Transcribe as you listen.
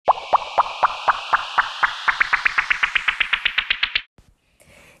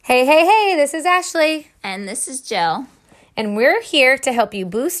Hey, hey, hey, this is Ashley, And this is Jill. and we're here to help you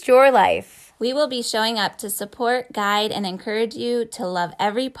boost your life. We will be showing up to support, guide, and encourage you to love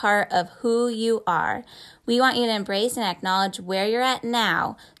every part of who you are. We want you to embrace and acknowledge where you're at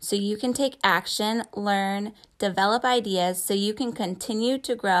now so you can take action, learn, develop ideas so you can continue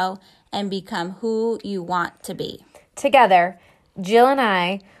to grow and become who you want to be. Together, Jill and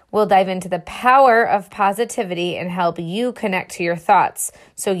I will dive into the power of positivity and help you connect to your thoughts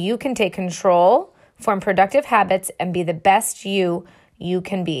so you can take control, form productive habits, and be the best you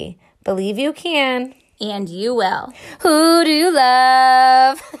can be. Believe you can. And you will. Who do you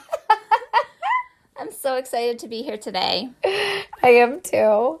love? I'm so excited to be here today. I am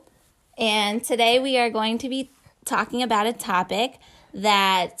too. And today we are going to be talking about a topic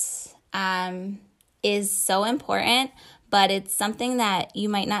that is so important, but it's something that you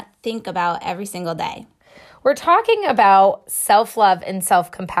might not think about every single day. We're talking about self-love and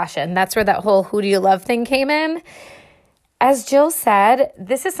self-compassion. That's where that whole who do you love thing came in. As Jill said,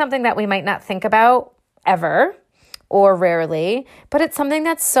 this is something that we might not think about ever or rarely, but it's something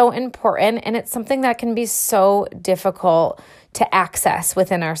that's so important, and it's something that can be so difficult to access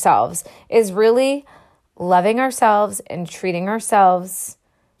within ourselves, is really loving ourselves and treating ourselves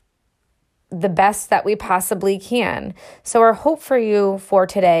the best that we possibly can. So our hope for you for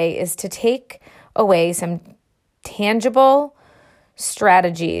today is to take away some tangible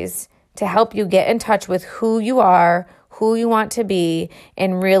strategies to help you get in touch with who you are, who you want to be,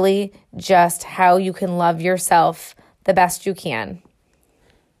 and really just how you can love yourself the best you can.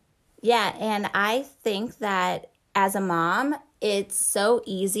 Yeah, and I think that as a mom, it's so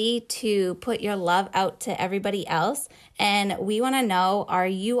easy to put your love out to everybody else. And we want to know, are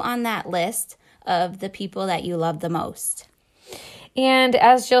you on that list of the people that you love the most? And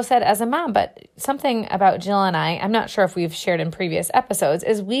as Jill said, as a mom, but something about Jill and I'm not sure if we've shared in previous episodes,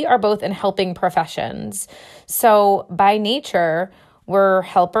 is we are both in helping professions. So by nature, we're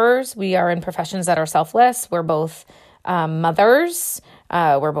helpers. We are in professions that are selfless. We're both mothers.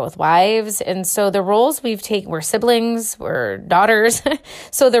 We're both wives. And so the roles we've taken, we're siblings, we're daughters.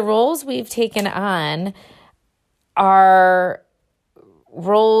 So the roles we've taken on are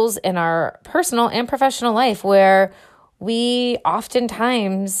roles in our personal and professional life where we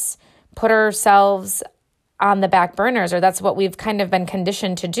oftentimes put ourselves on the back burners, or that's what we've kind of been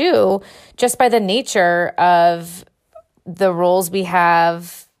conditioned to do just by the nature of the roles we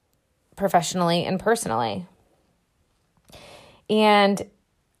have professionally and personally. And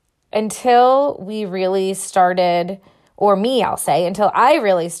until we really started, or me, I'll say, until I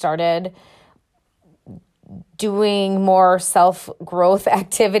really started doing more self-growth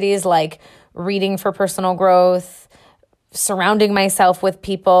activities like reading for personal growth, surrounding myself with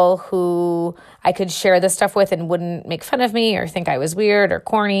people who I could share this stuff with and wouldn't make fun of me or think I was weird or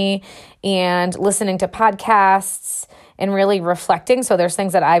corny, and listening to podcasts and really reflecting. So there's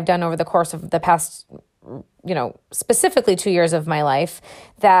things that I've done over the course of the past, specifically 2 years of my life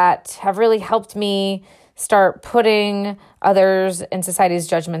that have really helped me start putting others in society's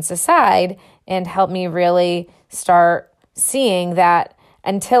judgments aside and help me really start seeing that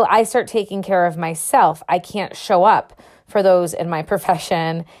until I start taking care of myself, I can't show up for those in my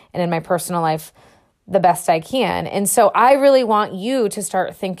profession and in my personal life the best I can. And so I really want you to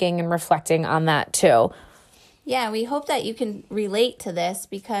start thinking and reflecting on that too. Yeah, we hope that you can relate to this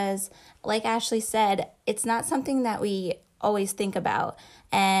because, like Ashley said, it's not something that we always think about.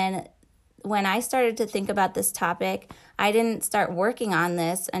 And when I started to think about this topic, I didn't start working on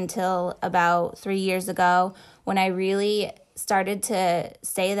this until about 3 years ago when I really started to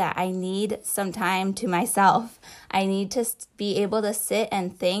say that I need some time to myself. I need to be able to sit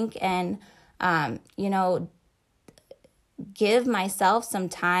and think and, give myself some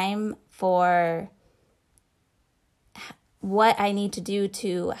time for what I need to do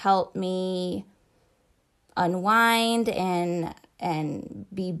to help me unwind and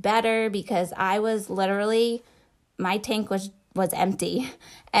be better, because I was literally, my tank was empty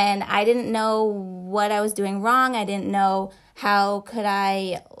and I didn't know what I was doing wrong. I didn't know how could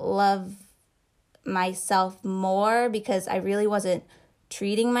I love myself more because I really wasn't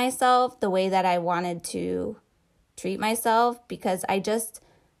treating myself the way that I wanted to treat myself, because I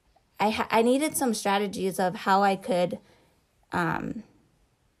needed some strategies of how I could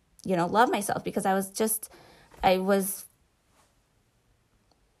love myself, because I was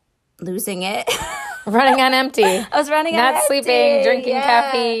losing it. Running on empty. I was running on empty. Not sleeping, drinking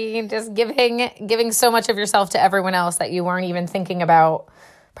caffeine, just giving so much of yourself to everyone else that you weren't even thinking about.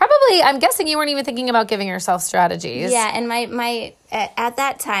 Probably, I'm guessing you weren't even thinking about giving yourself strategies. Yeah, and at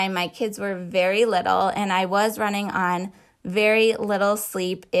that time, my kids were very little, and I was running on very little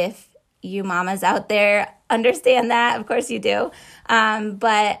sleep. If you mamas out there understand that, of course you do.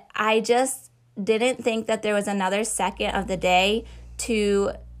 But I just didn't think that there was another second of the day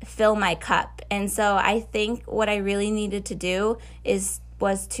to fill my cup. And so I think what I really needed to do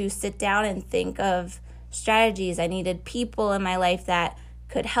was to sit down and think of strategies. I needed people in my life that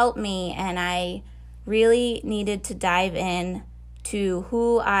could help me, and I really needed to dive in to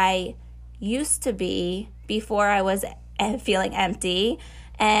who I used to be before I was feeling empty,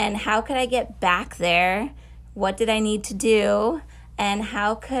 and how could I get back there? What did I need to do? And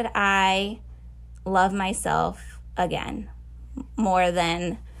how could I love myself again more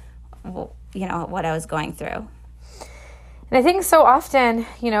than, what I was going through? And I think so often,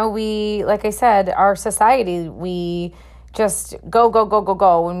 we, like I said, our society, we just go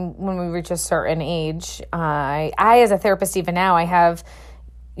when we reach a certain age. I as a therapist, even now, I have,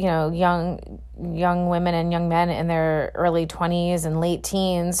 young women and young men in their early 20s and late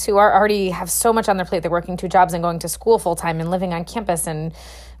teens who are already have so much on their plate. They're working 2 jobs and going to school full time and living on campus and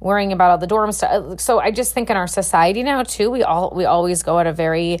worrying about all the dorm stuff. So I just think in our society now too, we always go at a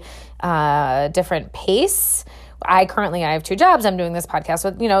very different pace. I have 2 jobs. I'm doing this podcast.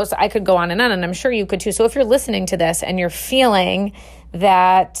 So I could go on, and I'm sure you could too. So if you're listening to this and you're feeling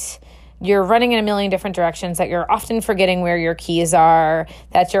that you're running in a million different directions, that you're often forgetting where your keys are,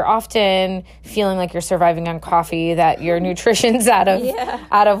 that you're often feeling like you're surviving on coffee, that your nutrition's out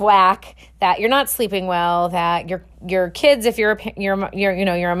of whack, that you're not sleeping well, that your kids, if you're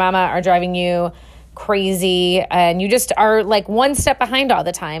a mama, are driving you crazy, and you just are like one step behind all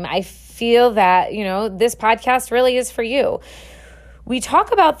the time, I feel that, this podcast really is for you. We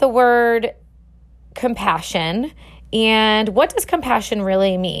talk about the word compassion, and what does compassion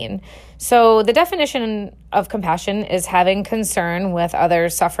really mean? So the definition of compassion is having concern with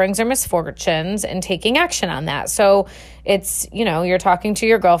others' sufferings or misfortunes and taking action on that. So it's, you're talking to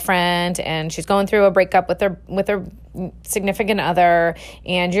your girlfriend and she's going through a breakup with her significant other,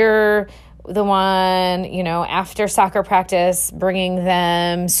 and you're the one, after soccer practice, bringing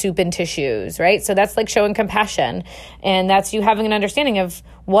them soup and tissues, right? So that's like showing compassion. And that's you having an understanding of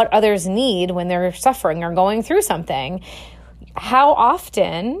what others need when they're suffering or going through something. How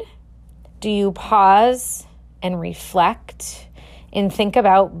often do you pause and reflect and think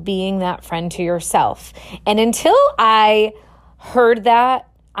about being that friend to yourself? And until I heard that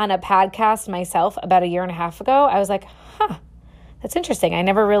on a podcast myself about 1.5 years ago, I was like, that's interesting. I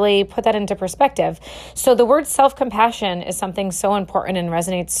never really put that into perspective. So the word self-compassion is something so important and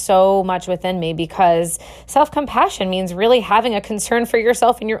resonates so much within me, because self-compassion means really having a concern for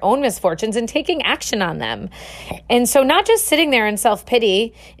yourself and your own misfortunes and taking action on them. And so not just sitting there in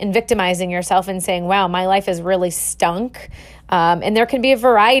self-pity and victimizing yourself and saying, wow, my life is really stunk. And there can be a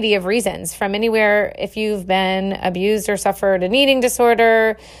variety of reasons, from anywhere, if you've been abused or suffered an eating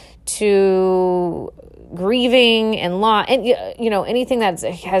disorder, to grieving and loss, and anything that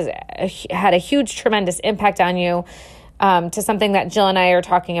has had a huge, tremendous impact on you, to something that Jill and I are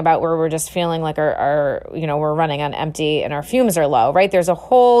talking about, where we're just feeling like our we're running on empty and our fumes are low, right? There's a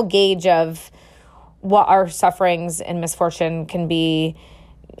whole gauge of what our sufferings and misfortune can be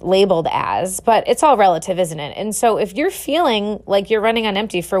labeled as, but it's all relative, isn't it? And so if you're feeling like you're running on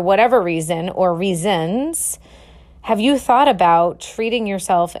empty for whatever reason or reasons, have you thought about treating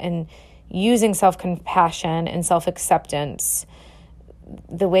yourself and using self-compassion and self-acceptance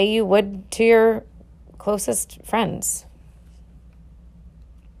the way you would to your closest friends?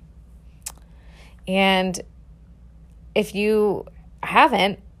 And if you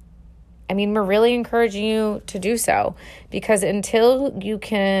haven't, we're really encouraging you to do so, because until you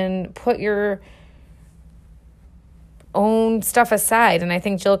can put your own stuff aside, and I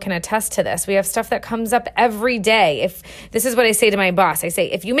think Jill can attest to this, we have stuff that comes up every day. If this is what I say to my boss, I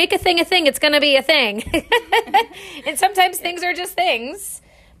say, if you make a thing, it's going to be a thing. And sometimes things are just things,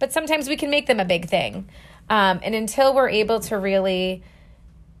 but sometimes we can make them a big thing. And until we're able to really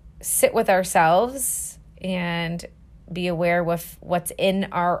sit with ourselves and be aware with what's in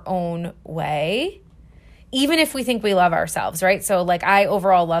our own way, even if we think we love ourselves, right? So like, I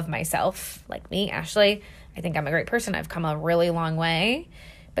overall love myself, like me, Ashley. I think I'm a great person. I've come a really long way,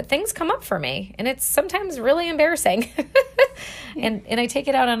 but things come up for me, and it's sometimes really embarrassing. and I take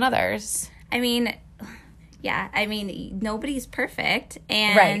it out on others. Nobody's perfect.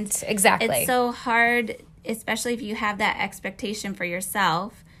 And right, exactly. It's so hard, especially if you have that expectation for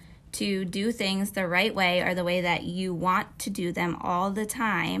yourself to do things the right way or the way that you want to do them all the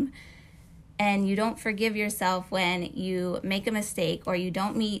time. And you don't forgive yourself when you make a mistake, or you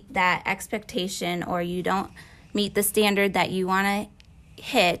don't meet that expectation, or you don't meet the standard that you want to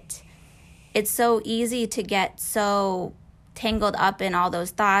hit. It's so easy to get so tangled up in all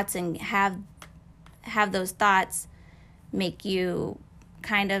those thoughts and have those thoughts make you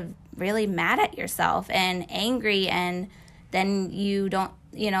kind of really mad at yourself and angry, and then you don't,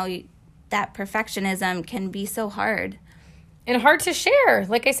 that perfectionism can be so hard. And hard to share.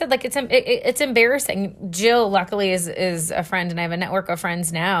 Like I said, like it's embarrassing. Jill, luckily, is a friend, and I have a network of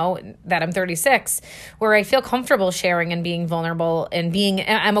friends now that I'm 36, where I feel comfortable sharing and being vulnerable and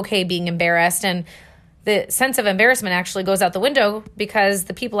I'm okay being embarrassed. And the sense of embarrassment actually goes out the window because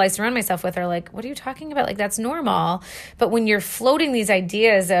the people I surround myself with are like, what are you talking about? Like, that's normal. But when you're floating these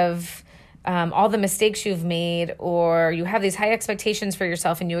ideas of all the mistakes you've made, or you have these high expectations for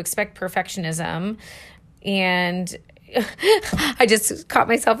yourself and you expect perfectionism, and I just caught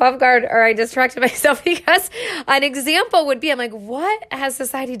myself off guard, or I distracted myself, because an example would be, I'm like, what has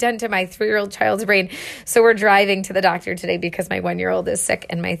society done to my 3-year-old child's brain? So we're driving to the doctor today because my 1-year-old is sick,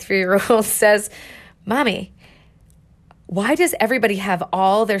 and my 3-year-old says, Mommy, why does everybody have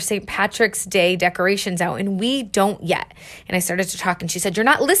all their St. Patrick's Day decorations out and we don't yet? And I started to talk, and she said, you're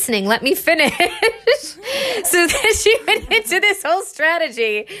not listening. Let me finish. So then she went into this whole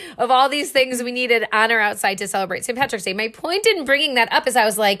strategy of all these things we needed on or outside to celebrate St. Patrick's Day. My point in bringing that up is I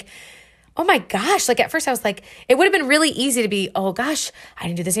was like, oh my gosh. Like, at first I was like, it would have been really easy to be, oh gosh, I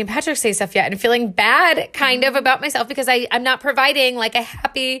didn't do the St. Patrick's Day stuff yet, and feeling bad kind of about myself because I'm not providing like a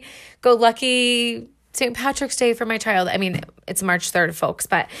happy-go-lucky St. Patrick's Day for my child. I mean, it's March 3rd, folks,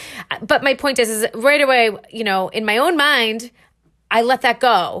 but my point is right away, in my own mind, I let that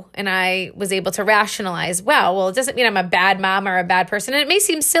go, and I was able to rationalize, wow, well, it doesn't mean I'm a bad mom or a bad person. And it may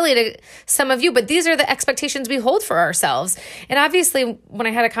seem silly to some of you, but these are the expectations we hold for ourselves. And obviously, when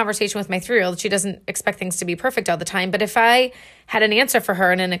I had a conversation with my 3-year-old, she doesn't expect things to be perfect all the time. But if I had an answer for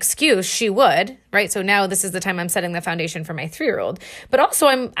her and an excuse, she would, right? So now this is the time I'm setting the foundation for my 3-year-old. But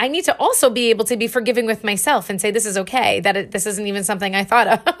also, I need to also be able to be forgiving with myself and say, this is okay, that this isn't even something I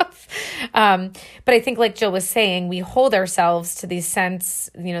thought of. But I think, like Jill was saying, we hold ourselves to the sense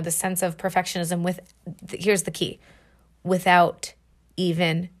of perfectionism here's the key, without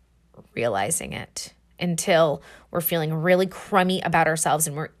even realizing it, until we're feeling really crummy about ourselves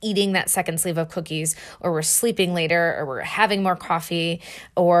and we're eating that second sleeve of cookies, or we're sleeping later, or we're having more coffee,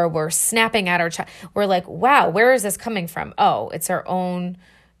 or we're snapping at our child. We're like, wow, where is this coming from? Oh, it's our own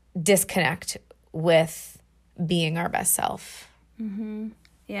disconnect with being our best self. Mm-hmm.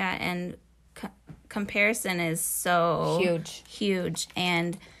 Yeah, and comparison is so huge,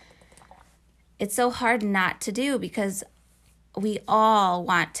 and it's so hard not to do, because we all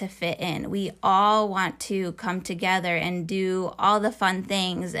want to fit in. We all want to come together and do all the fun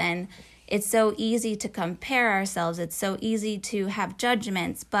things, and it's so easy to compare ourselves. It's so easy to have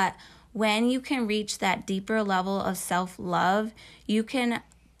judgments, but when you can reach that deeper level of self-love, you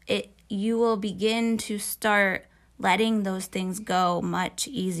will begin to start letting those things go much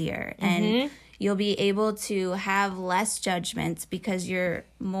easier. Mm-hmm. And you'll be able to have less judgments because you're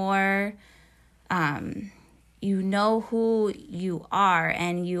more, you know who you are,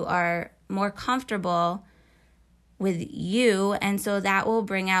 and you are more comfortable with you. And so that will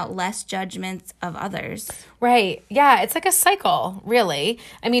bring out less judgments of others. Right. Yeah. It's like a cycle, really.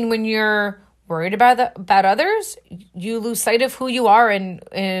 I mean, when you're worried about others, you lose sight of who you are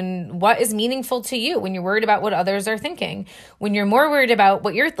and what is meaningful to you. When you're worried about what others are thinking, when you're more worried about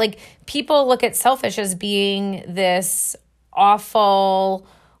what you're like, people look at selfish as being this awful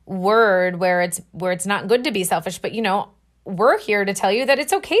word where it's not good to be selfish. But we're here to tell you that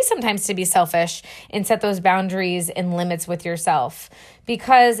it's okay sometimes to be selfish and set those boundaries and limits with yourself,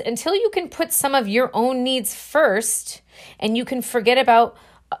 because until you can put some of your own needs first and you can forget about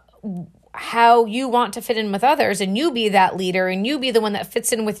how you want to fit in with others, and you be that leader and you be the one that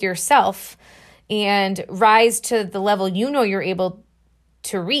fits in with yourself and rise to the level you're able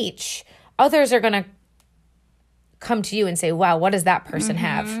to reach, others are going to come to you and say, wow, what does that person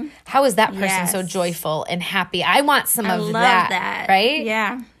have? How is that person so joyful and happy? I want some of that. Right?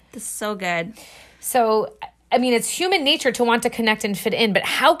 Yeah. That's so good. So, I mean, it's human nature to want to connect and fit in, but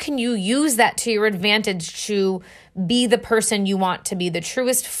how can you use that to your advantage to be the person you want to be, the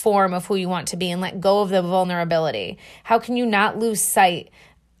truest form of who you want to be, and let go of the vulnerability? How can you not lose sight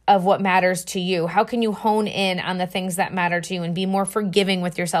of what matters to you? How can you hone in on the things that matter to you and be more forgiving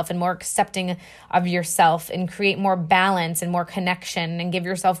with yourself and more accepting of yourself and create more balance and more connection and give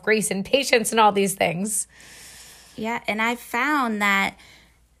yourself grace and patience and all these things? Yeah, and I found that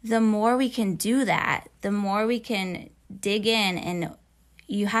the more we can do that, the more we can dig in, and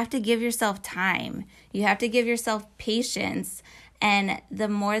you have to give yourself time. You have to give yourself patience. And the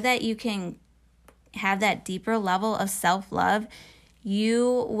more that you can have that deeper level of self-love,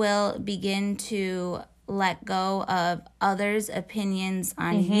 you will begin to let go of others' opinions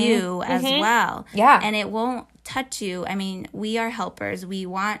on you as well. Yeah. And it won't touch you. I mean, we are helpers. We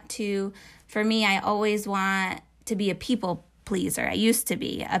want to, for me, I always want to be a people pleaser. I used to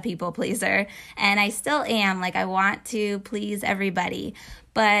be a people pleaser, and I still am. Like, I want to please everybody.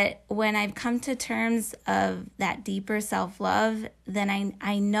 But when I've come to terms of that deeper self-love, then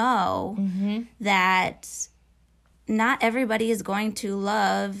I know that not everybody is going to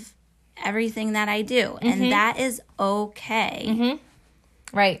love everything that I do. And that is okay.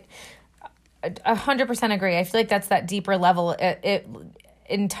 Right. 100% agree. I feel like that's that deeper level. It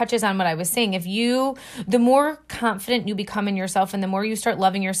touches on what I was saying. The more confident you become in yourself and the more you start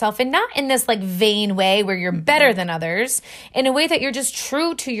loving yourself, and not in this like vain way where you're better than others, in a way that you're just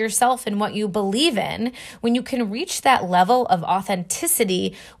true to yourself and what you believe in, when you can reach that level of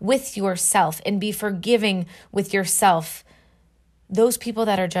authenticity with yourself and be forgiving with yourself, those people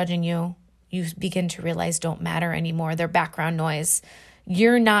that are judging you, you begin to realize don't matter anymore. They're background noise.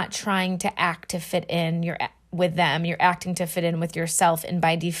 You're not trying to act to fit in with them. You're acting to fit in with yourself. And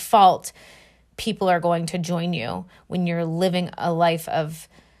by default, people are going to join you when you're living a life of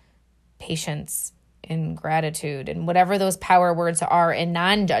patience and gratitude and whatever those power words are, in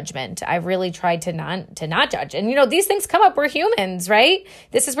non-judgment. I've really tried to not judge. And, these things come up. We're humans, right?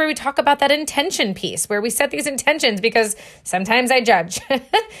 This is where we talk about that intention piece, where we set these intentions, because sometimes I judge.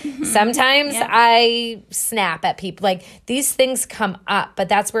 Sometimes I snap at people. Like, these things come up, but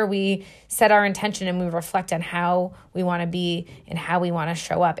that's where we set our intention and we reflect on how we want to be and how we want to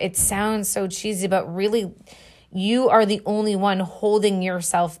show up. It sounds so cheesy, but really, you are the only one holding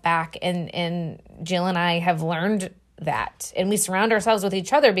yourself back. And Jill and I have learned that. And we surround ourselves with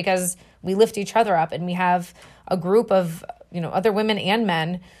each other because we lift each other up. And we have a group of, other women and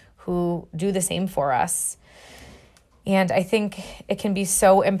men who do the same for us. And I think it can be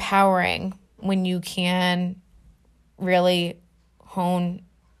so empowering when you can really hone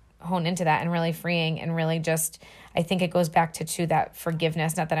into that, and really freeing, and really just, I think it goes back to that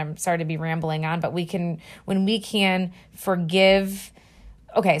forgiveness. Not that I'm sorry to be rambling on, but when we can forgive.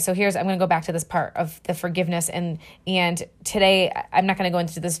 Okay, so I'm going to go back to this part of the forgiveness. And today, I'm not going to go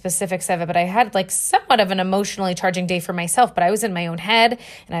into the specifics of it, but I had like somewhat of an emotionally charging day for myself, but I was in my own head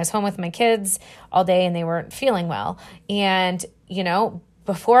and I was home with my kids all day and they weren't feeling well. And,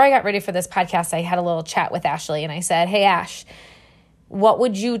 before I got ready for this podcast, I had a little chat with Ashley and I said, "Hey, Ash, what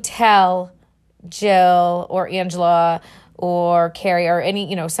would you tell Jill or Angela or Carrie or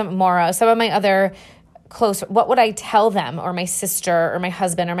any, some of my other close, what would I tell them, or my sister or my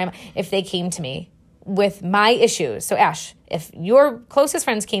husband or my mom, if they came to me with my issues?" So Ash, if your closest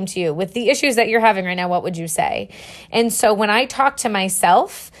friends came to you with the issues that you're having right now, what would you say? And so when I talk to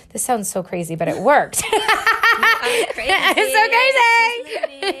myself, this sounds so crazy, but it worked. It's so crazy.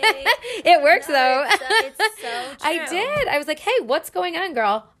 It works though. It's so true. I did. I was like, "Hey, what's going on,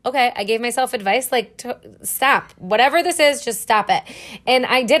 girl?" Okay, I gave myself advice, like, stop. Whatever this is, just stop it. And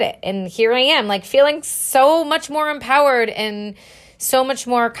I did it. And here I am, like, feeling so much more empowered and so much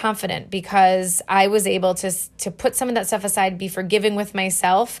more confident, because I was able to put some of that stuff aside, be forgiving with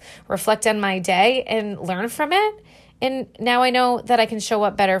myself, reflect on my day, and learn from it. And now I know that I can show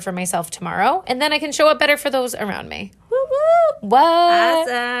up better for myself tomorrow, and then I can show up better for those around me. Woo woo! What?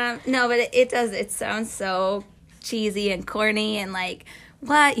 Awesome. No, but it sounds so cheesy and corny and like,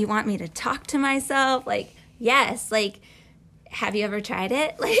 what? You want me to talk to myself? Like, yes. Like, have you ever tried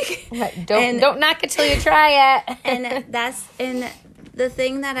it? Like, don't knock it till you try it. and the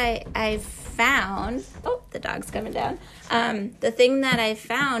thing that I found, the dog's coming down. The thing that I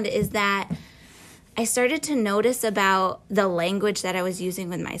found is that I started to notice about the language that I was using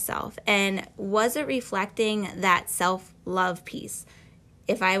with myself, and was it reflecting that self-love piece?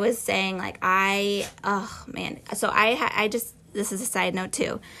 If I was saying like, this is a side note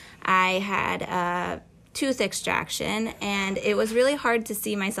too. I had a tooth extraction, and it was really hard to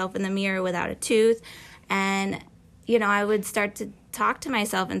see myself in the mirror without a tooth. And, I would start to talk to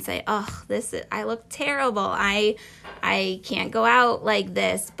myself and say, I look terrible. I can't go out like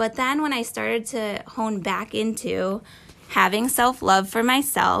this. But then when I started to hone back into having self-love for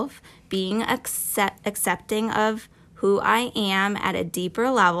myself, being accepting of who I am at a deeper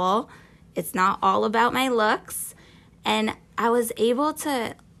level, it's not all about my looks. And I was able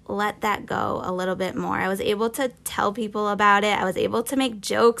to let that go a little bit more. I was able to tell people about it. I was able to make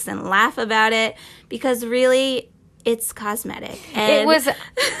jokes and laugh about it, because really, it's cosmetic. And it was,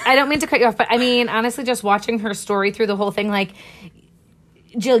 I don't mean to cut you off, but I mean, honestly, just watching her story through the whole thing, like,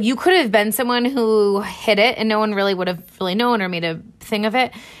 Jill, you could have been someone who hid it and no one really would have really known or made a thing of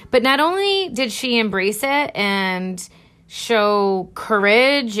it. But not only did she embrace it and show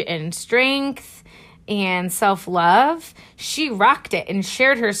courage and strength and self-love, she rocked it and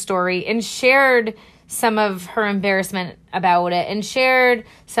shared her story and shared some of her embarrassment about it and shared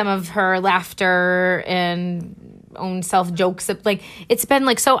some of her laughter and own self-jokes. Like, it's been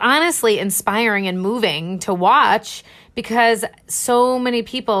like so honestly inspiring and moving to watch, because so many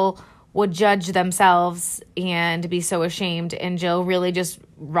people would judge themselves and be so ashamed. And Jill really just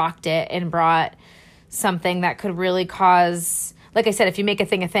rocked it and brought something that could really cause, like I said, if you make a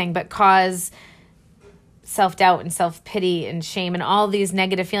thing, but cause self-doubt and self-pity and shame and all these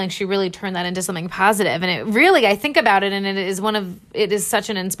negative feelings. She really turned that into something positive. And it really, I think about it, and it is such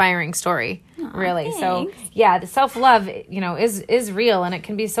an inspiring story, really. Thanks. So yeah, the self-love, is real, and it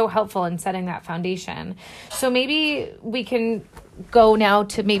can be so helpful in setting that foundation. So maybe we can go now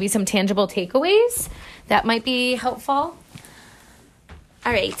to maybe some tangible takeaways that might be helpful.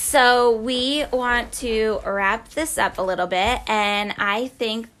 All right, so we want to wrap this up a little bit, and I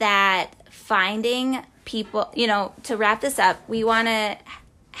think that finding people, to wrap this up, we want to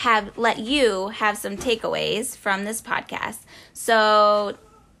let you have some takeaways from this podcast. So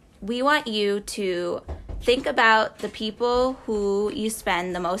we want you to think about the people who you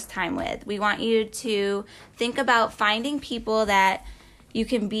spend the most time with. We want you to think about finding people that you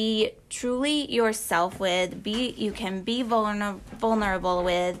can be truly yourself with, you can be vulnerable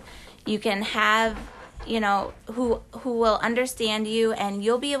with, you can have, who will understand you, and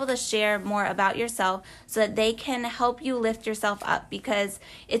you'll be able to share more about yourself so that they can help you lift yourself up, because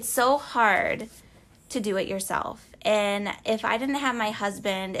it's so hard to do it yourself. And if I didn't have my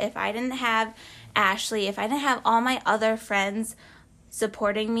husband, if I didn't have Ashley, if I didn't have all my other friends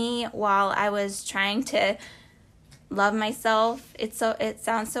supporting me while I was trying to love myself, it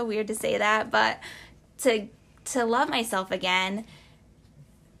sounds so weird to say that, but to love myself again,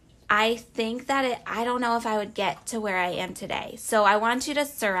 I think that I don't know if I would get to where I am today. So I want you to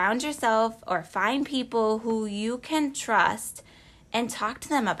surround yourself or find people who you can trust and talk to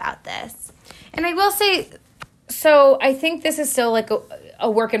them about this. And I will say, so I think this is still like a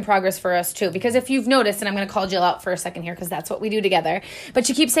work in progress for us too, because if you've noticed, and I'm going to call Jill out for a second here because that's what we do together, but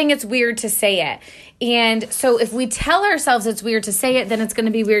she keeps saying it's weird to say it. And so if we tell ourselves it's weird to say it, then it's going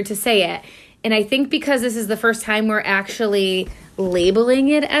to be weird to say it. And I think because this is the first time we're actually labeling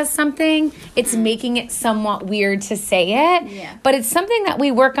it as something, it's making it somewhat weird to say it. Yeah. But it's something that we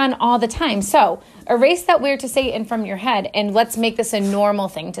work on all the time. So erase that weird to say it from your head, and let's make this a normal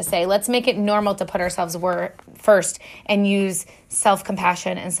thing to say. Let's make it normal to put ourselves first and use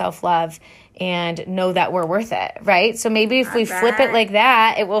self-compassion and self-love and know that we're worth it, right? So maybe if we flip it like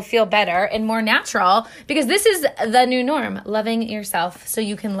that, it will feel better and more natural, because this is the new norm, loving yourself so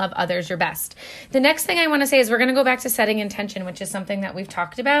you can love others your best. The next thing I want to say is we're going to go back to setting intention, which is something that we've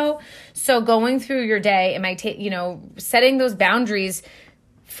talked about. So going through your day, setting those boundaries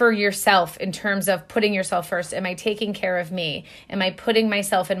for yourself in terms of putting yourself first. Am I taking care of me? Am I putting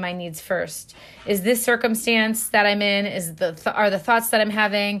myself and my needs first? Is this circumstance that I'm in, are the thoughts that I'm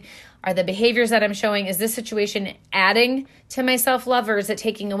having, are the behaviors that I'm showing, is this situation adding to my self-love, or is it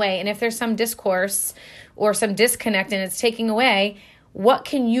taking away? And if there's some discourse or some disconnect and it's taking away, what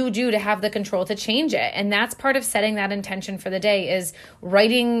can you do to have the control to change it? And that's part of setting that intention for the day, is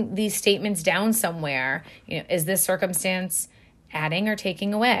writing these statements down somewhere. Is this circumstance adding or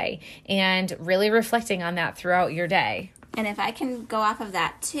taking away? And really reflecting on that throughout your day. And if I can go off of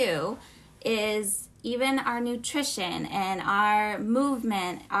that too, is even our nutrition and our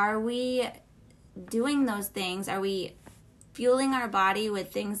movement. Are we doing those things? Are we fueling our body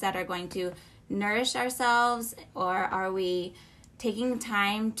with things that are going to nourish ourselves? Or are we taking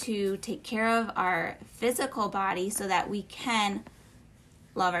time to take care of our physical body so that we can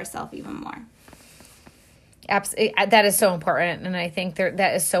love ourselves even more? Absolutely. That is so important. And I think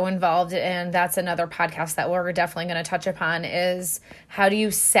that is so involved. And that's another podcast that we're definitely going to touch upon, is how do you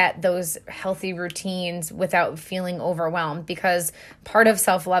set those healthy routines without feeling overwhelmed? Because part of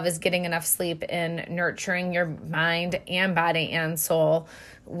self-love is getting enough sleep and nurturing your mind and body and soul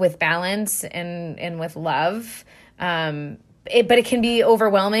with balance and with love. But it can be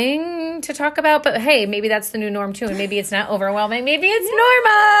overwhelming to talk about. But hey, maybe that's the new norm too. And maybe it's not overwhelming. Maybe it's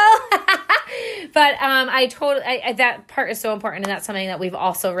normal. But that part is so important. And that's something that we've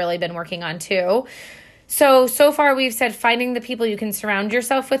also really been working on too. So far we've said finding the people you can surround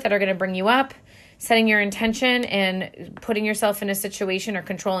yourself with that are going to bring you up, setting your intention and putting yourself in a situation or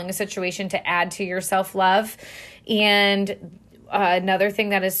controlling a situation to add to your self-love. And Another thing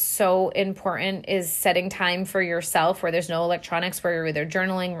that is so important is setting time for yourself where there's no electronics, where you're either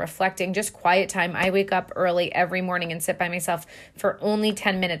journaling, reflecting, just quiet time. I wake up early every morning and sit by myself for only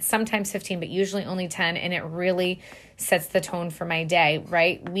 10 minutes, sometimes 15, but usually only 10. And it really sets the tone for my day,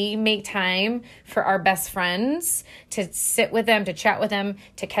 right? We make time for our best friends, to sit with them, to chat with them,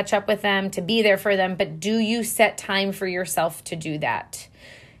 to catch up with them, to be there for them. But do you set time for yourself to do that?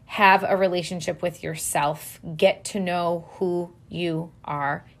 Have a relationship with yourself. Get to know who you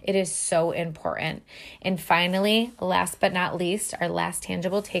are. It is so important. And finally, last but not least, our last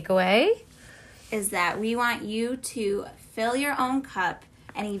tangible takeaway is that we want you to fill your own cup,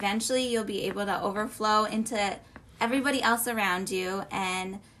 and eventually you'll be able to overflow into everybody else around you,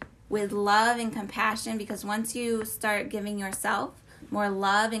 and with love and compassion, because once you start giving yourself more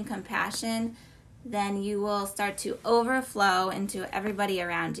love and compassion, then you will start to overflow into everybody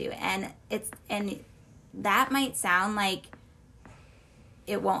around you. And that might sound like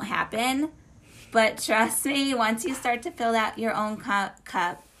it won't happen, but trust me, once you start to fill out your own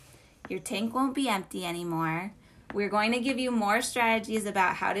cup, your tank won't be empty anymore. We're going to give you more strategies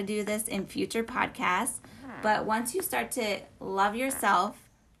about how to do this in future podcasts, but once you start to love yourself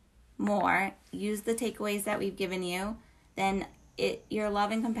more, use the takeaways that we've given you, then your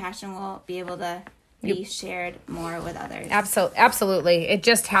love and compassion will be able to be shared more with others. Absolutely. It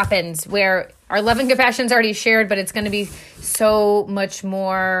just happens where our love and compassion is already shared, but it's going to be so much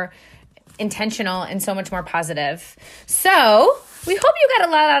more intentional and so much more positive. So we hope you got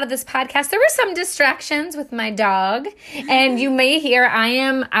a lot out of this podcast. There were some distractions with my dog, and you may hear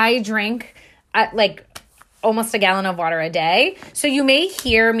I drink like almost a gallon of water a day. So you may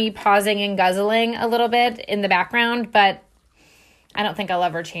hear me pausing and guzzling a little bit in the background, but I don't think I'll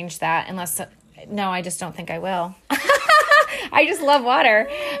ever change that I just don't think I will. I just love water,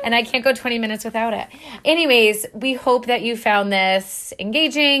 and I can't go 20 minutes without it. Anyways, we hope that you found this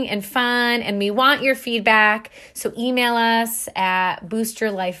engaging and fun, and we want your feedback. So email us at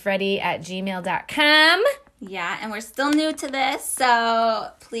boostyourlifeready@gmail.com. Yeah, and we're still new to this, so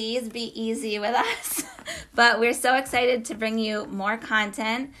please be easy with us. But we're so excited to bring you more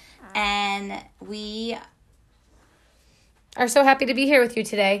content, and we are so happy to be here with you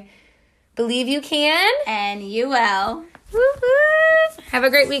today. Believe you can. And you will. Woo-hoo. Have a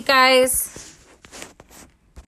great week, guys.